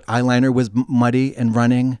all the eyeliner was muddy and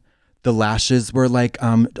running. The lashes were like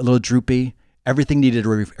a little droopy. Everything needed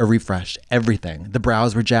a refresh. Everything. The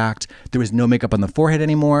brows were jacked. There was no makeup on the forehead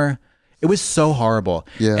anymore. It was so horrible.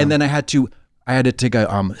 Yeah. And then I had to take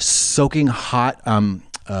a soaking hot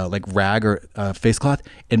like rag or face cloth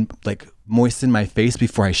and like moisten my face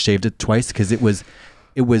before I shaved it twice because it was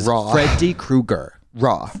raw. Freddy Krueger.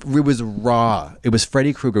 Raw. It was raw. It was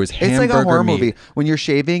Freddy Krueger. It was hamburger It's like a horror meat. movie when you're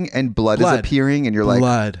shaving and blood is appearing and you're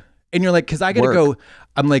like and you're like, because I gotta go.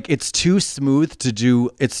 I'm like, it's too smooth to do.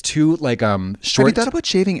 It's too like short. Have you thought about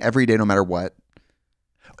shaving every day no matter what?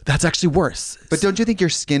 That's actually worse. But don't you think your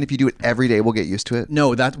skin, if you do it every day, will get used to it?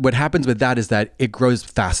 No, what happens with that is that it grows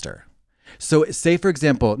faster. So say, for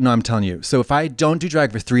example, no, I'm telling you. So if I don't do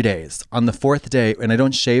drag for 3 days, on the 4th day, and I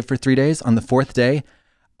don't shave for 3 days, on the 4th day,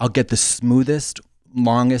 I'll get the smoothest,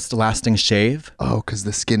 longest lasting shave. Oh, because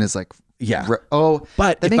the skin is like... Yeah.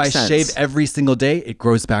 But if I shave every single day, it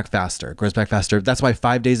grows back faster. It grows back faster. That's why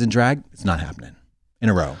 5 days in drag, it's not happening in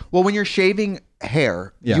a row. Well, when you're shaving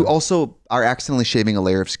hair, you also are accidentally shaving a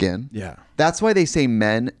layer of skin. Yeah. That's why they say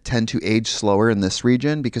men tend to age slower in this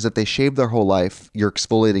region, because if they shave their whole life, you're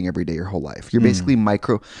exfoliating every day your whole life. You're basically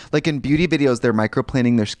like in beauty videos, they're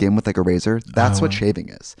microplaning their skin with like a razor. That's what shaving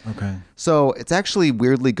is. Okay. So it's actually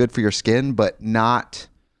weirdly good for your skin, but not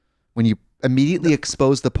when you immediately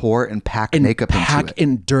expose the pore and pack makeup into it. Pack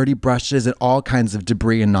in dirty brushes and all kinds of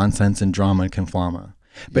debris and nonsense and drama and conflama.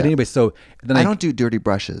 But anyway, so then I don't do dirty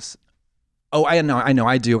brushes. Oh, I know,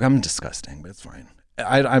 I do. I'm disgusting, but it's fine.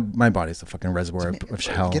 My body's a fucking reservoir of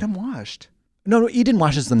hell. Get them washed. No, Eden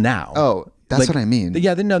washes them now. Oh, that's what I mean.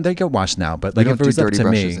 Yeah, they get washed now. But like, if it was up to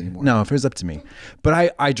me, no, if it was up to me.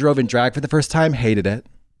 But I drove in drag for the first time, hated it.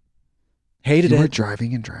 Hated it. You were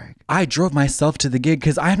driving in drag. I drove myself to the gig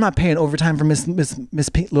because I'm not paying overtime for Miss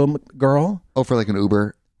Pink little girl. Oh, for like an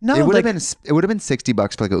Uber. No, it would have been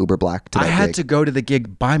 $60 for like an Uber Black. I had to go to the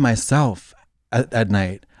gig by myself at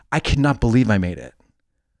night. I could not believe I made it.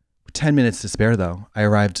 10 minutes to spare though. I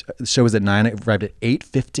arrived. The show was at 9. I arrived at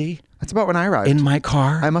 8:50. That's about when I arrived. In my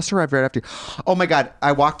car. I must have arrived right after. Oh my God.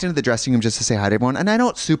 I walked into the dressing room just to say hi to everyone. And I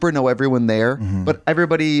don't super know everyone there, but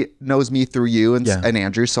everybody knows me through you and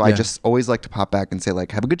Andrew. So I just always like to pop back and say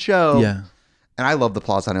like, have a good show. Yeah. And I love the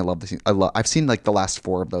plaza and I love the scene. I've seen like the last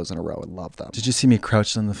 4 of those in a row. I love them. Did you see me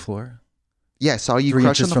crouched on the floor? Yeah, I saw you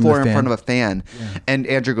crouched on the floor in front of a fan. Yeah. And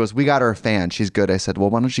Andrew goes, we got her a fan. She's good. I said, well,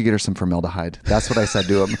 why don't you get her some formaldehyde? That's what I said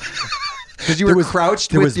to him. Because you were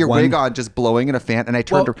crouched with your wig on, just blowing in a fan, and I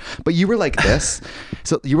turned but you were like this.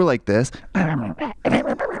 So you were like this. And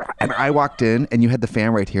I walked in, and you had the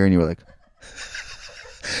fan right here, and you were like...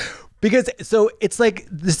 Because, so it's like,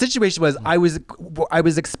 the situation was, I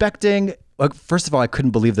was expecting... Like, first of all, I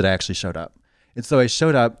couldn't believe that I actually showed up. And so I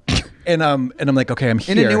showed up, and I'm like, okay, I'm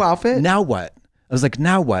here. In a new outfit? Now what? I was like,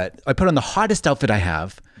 now what? I put on the hottest outfit I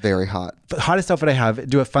have. Very hot. The hottest outfit I have,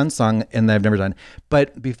 do a fun song, and that I've never done.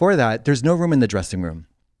 But before that, there's no room in the dressing room.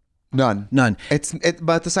 None. It's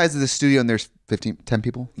about the size of the studio, and there's 10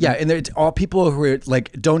 people. Yeah, and it's all people who are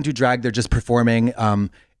like, don't do drag, they're just performing.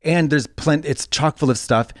 And there's plenty, it's chock full of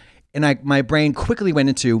stuff. And my brain quickly went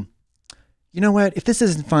into, you know what? If this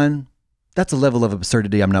isn't fun, that's a level of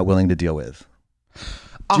absurdity I'm not willing to deal with.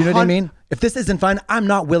 Do you know what I mean? If this isn't fun, I'm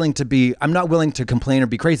not willing to complain or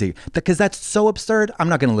be crazy, because that's so absurd. I'm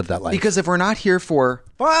not going to live that life. Because if we're not here for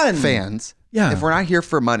fans, if we're not here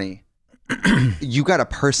for money, you got to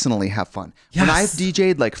personally have fun. Yes. When I've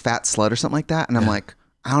DJ'd like Fat Slut or something like that, and I'm like,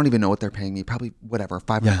 I don't even know what they're paying me. Probably whatever,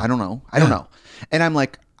 $500. I don't know. I don't know. And I'm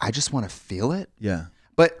like, I just want to feel it. Yeah.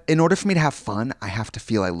 But in order for me to have fun, I have to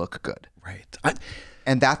feel I look good. Right.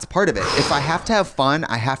 And that's part of it. If I have to have fun,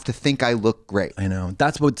 I have to think I look great. I know.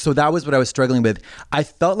 So that was what I was struggling with. I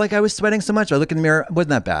felt like I was sweating so much. I look in the mirror, it wasn't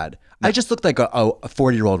that bad. No. I just looked like a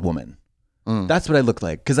 40-year-old woman. That's what I looked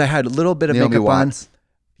like. Because I had a little bit of makeup Watts. On.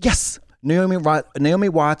 Yes. Naomi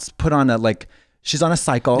Watts put on she's on a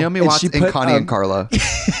cycle. Naomi Watts and Connie and Carla.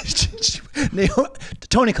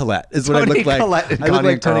 Toni Collette is what I look like. I look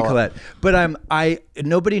like Toni Collette. But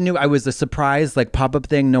nobody knew I was a surprise pop-up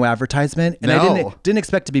thing, no advertisement, and I didn't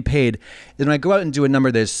expect to be paid. And when I go out and do a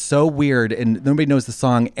number that's so weird and nobody knows the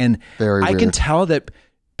song, and I can tell that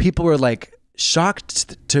people were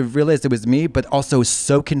shocked to realize it was me, but also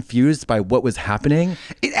so confused by what was happening.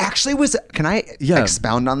 It actually was. Can I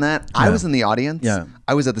expound on that? Yeah. I was in the audience. Yeah.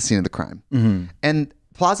 I was at the scene of the crime. Mm-hmm. And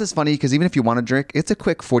Plaza's funny because even if you want to drink, it's a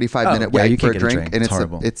quick 45-minute wait for a drink. And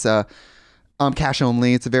it's a cash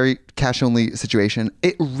only. It's a very cash only situation.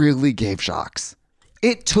 It really gave shocks.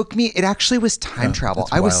 It actually was time travel.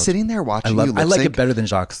 I was sitting there watching you lip sync. I like it better than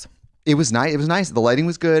Jacques. It was nice. It was nice. The lighting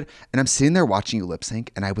was good. And I'm sitting there watching you lip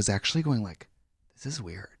sync, and I was actually going this is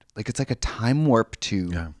weird. It's like a time warp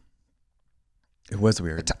to... Yeah. It was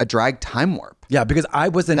weird. A drag time warp. Yeah, because I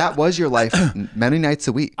wasn't... That was your life many nights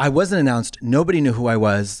a week. I wasn't announced. Nobody knew who I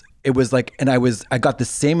was. It was and I got the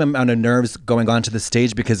same amount of nerves going onto the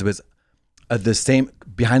stage because it was the same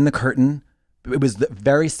behind the curtain. It was the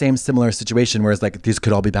very same similar situation, whereas these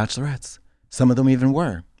could all be bachelorettes. Some of them even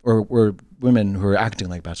were women who were acting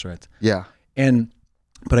like bachelorettes. Yeah.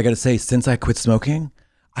 But I got to say, since I quit smoking,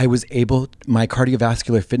 I was able, my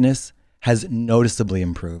cardiovascular fitness has noticeably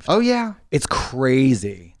improved. Oh yeah. It's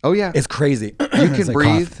crazy. Oh yeah. It's crazy. You can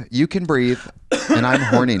breathe. You can breathe. And I'm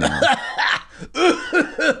horny now.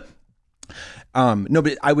 No,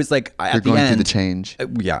 but I was like, You're at the going end, through the change.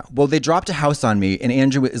 Yeah. Well, they dropped a house on me, and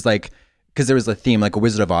Andrew is like, because there was a theme, like a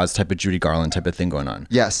Wizard of Oz type of Judy Garland type of thing going on.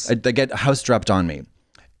 Yes. I get a house dropped on me.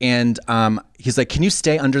 And he's like, can you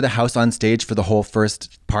stay under the house on stage for the whole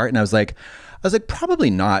first part? And I was like, probably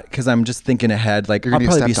not, because I'm just thinking ahead. Like, I'll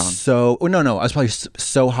probably be so, I was probably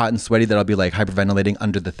so hot and sweaty that I'll be like hyperventilating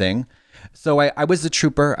under the thing. So I was a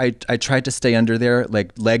trooper. I tried to stay under there,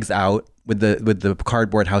 like legs out with the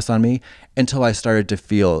cardboard house on me, until I started to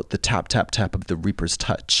feel the tap, tap, tap of the Reaper's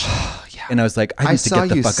touch. Yeah. And I was like, I need to get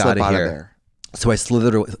the fuck out of here. So I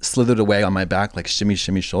slithered away on my back, like shimmy,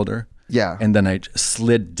 shimmy shoulder. Yeah. And then I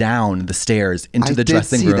slid down the stairs into the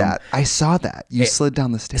dressing room. That. I saw that. You slid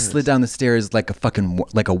down the stairs. Slid down the stairs like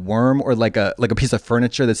a worm, or like a piece of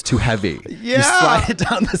furniture that's too heavy. Yeah. You slide it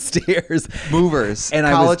down the stairs. Movers. And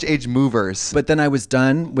college age movers. But then I was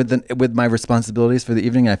done with my responsibilities for the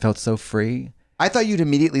evening. I felt so free. I thought you'd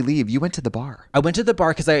immediately leave. You went to the bar. I went to the bar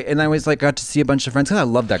because I was like, got to see a bunch of friends, because I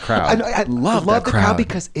love that crowd. I love that crowd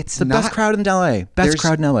because it's the best crowd in LA. Best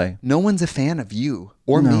crowd in LA. No one's a fan of you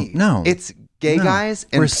or me. No. It's gay guys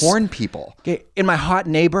and porn people. And my hot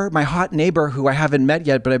neighbor who I haven't met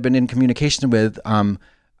yet, but I've been in communication with.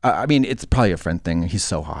 I mean, it's probably a friend thing. He's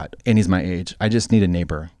so hot and he's my age. I just need a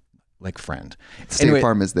neighbor, like friend. State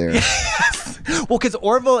Farm is there. Well, because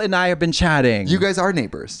Orville and I have been chatting. You guys are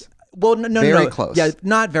neighbors. Well, no, very close. Yeah,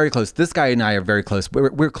 not very close. This guy and I are very close.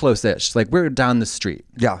 We're close-ish. Like, we're down the street.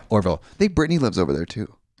 Yeah, Orville. I think Brittany lives over there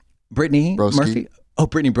too. Brittany Broski. Murphy. Oh,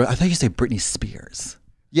 Brittany. I thought you said Britney Spears.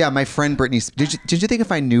 Yeah, my friend Britney. Did you think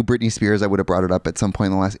if I knew Britney Spears, I would have brought it up at some point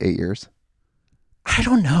in the last 8 years? I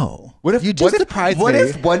don't know. What if you just surprised me? What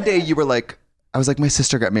if one day you were like, I was like, my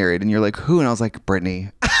sister got married, and you're like, who? And I was like,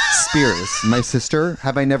 Britney Spears, my sister.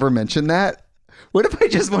 Have I never mentioned that? What if I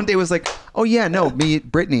just one day was like, oh yeah, no, me,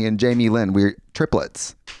 Brittany, and Jamie Lynn, we're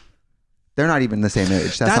triplets. They're not even the same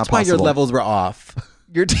age. That's not possible. Why your levels were off.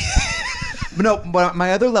 No, but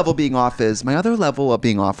my other level of being off with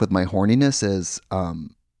my horniness is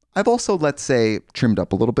I've also, let's say, trimmed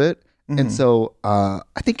up a little bit. Mm-hmm. And so I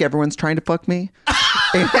think everyone's trying to fuck me.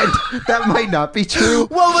 And that might not be true.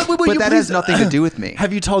 Well, but that has nothing to do with me.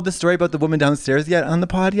 Have you told the story about the woman downstairs yet on the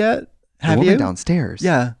pod yet? The woman downstairs?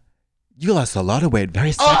 Yeah. You lost a lot of weight.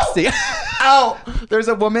 Very sexy. Oh, there's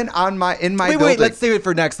a woman in my building. Wait, let's save it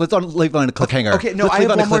for next. Let's leave on a cliffhanger. Okay, no, I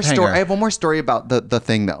have one more story. I have one more story about the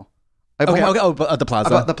thing though. About the plaza.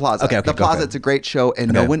 About the plaza. Okay, the plaza. It's a great show,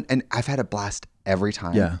 and no one. And I've had a blast every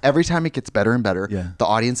time. Yeah. Every time it gets better and better. Yeah. The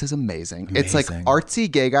audience is amazing. It's like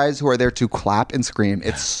artsy gay guys who are there to clap and scream.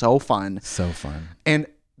 It's so fun. So fun. And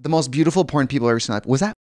the most beautiful porn people I've ever seen. Was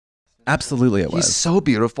that? Absolutely, it was. He's so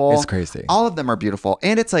beautiful. It's crazy. All of them are beautiful,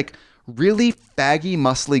 and it's like really faggy,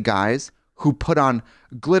 muscly guys who put on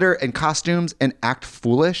glitter and costumes and act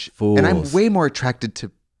foolish. And I'm way more attracted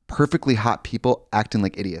to perfectly hot people acting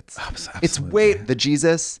like idiots. Absolutely. It's way not the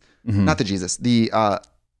Jesus. He's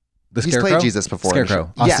Scarecrow? played Jesus before.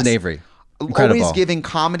 Scarecrow. Austin Avery. Incredible. Always giving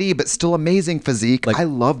comedy, but still amazing physique. I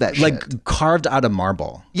love that shit. Like carved out of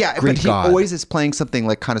marble. Yeah, Greek but he always is playing something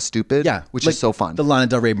like kind of stupid. Yeah, which is so fun. The Lana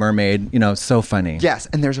Del Rey mermaid, so funny. Yes,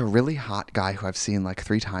 and there's a really hot guy who I've seen like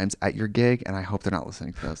 3 times at your gig, and I hope they're not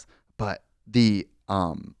listening to this. But who is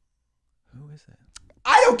it?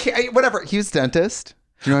 I don't care. Whatever. He was a dentist.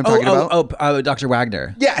 Do you know what I'm talking about? Dr.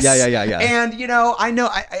 Wagner. Yes. Yeah. And I know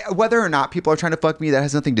whether or not people are trying to fuck me, that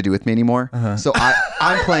has nothing to do with me anymore. So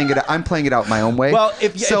I'm playing it out my own way. Well,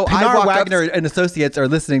 if Pinar Wagner and Associates are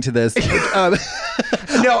listening to this,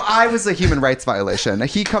 no, I was a human rights violation.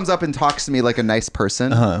 He comes up and talks to me like a nice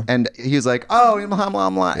person, and he was like, "Oh, blah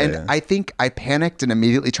blah blah," and I think I panicked and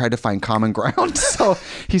immediately tried to find common ground. So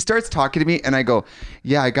he starts talking to me, and I go,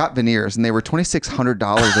 "Yeah, I got veneers, and they were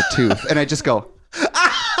 $2,600 a tooth," and I just go.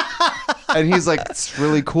 And he's like, it's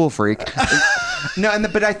really cool, freak.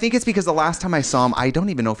 But I think it's because the last time I saw him, I don't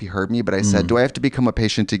even know if he heard me, but I said, do I have to become a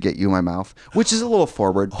patient to get you in my mouth? Which is a little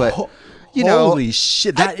forward, but holy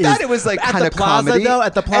shit. I thought it was like kind of comedy. Though,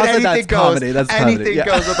 at the plaza, that's comedy. That's comedy. Anything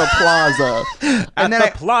goes at the plaza. And then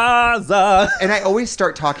plaza. And I always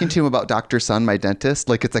start talking to him about Dr. Sun, my dentist,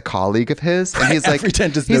 like it's a colleague of his. And he's like,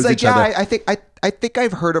 dentist knows each other. I think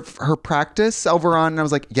I've heard of her practice over on, and I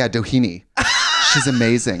was like, yeah, Doheny. She's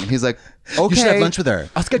amazing. He's like, okay. You should have lunch with her.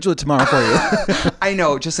 I'll schedule it tomorrow for you. I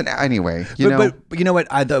know. Anyway, but you know what?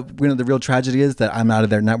 The real tragedy is that I'm out of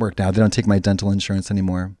their network now. They don't take my dental insurance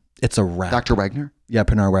anymore. It's a wrap. Dr. Wagner? Yeah,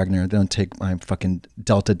 Pinar Wagner. They don't take my fucking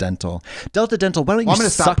Delta Dental. Delta Dental, why don't you I'm gonna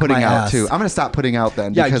stop suck putting my out ass? too. I'm gonna stop putting out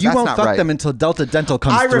then. Yeah, because you that's won't not fuck right. them until Delta Dental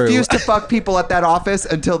comes I through. refuse to fuck people at that office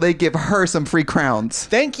until they give her some free crowns.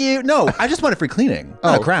 Thank you. No, I just want a free cleaning,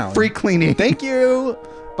 not a crown. Free cleaning. Thank you.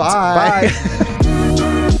 Bye.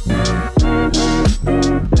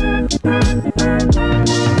 Bye.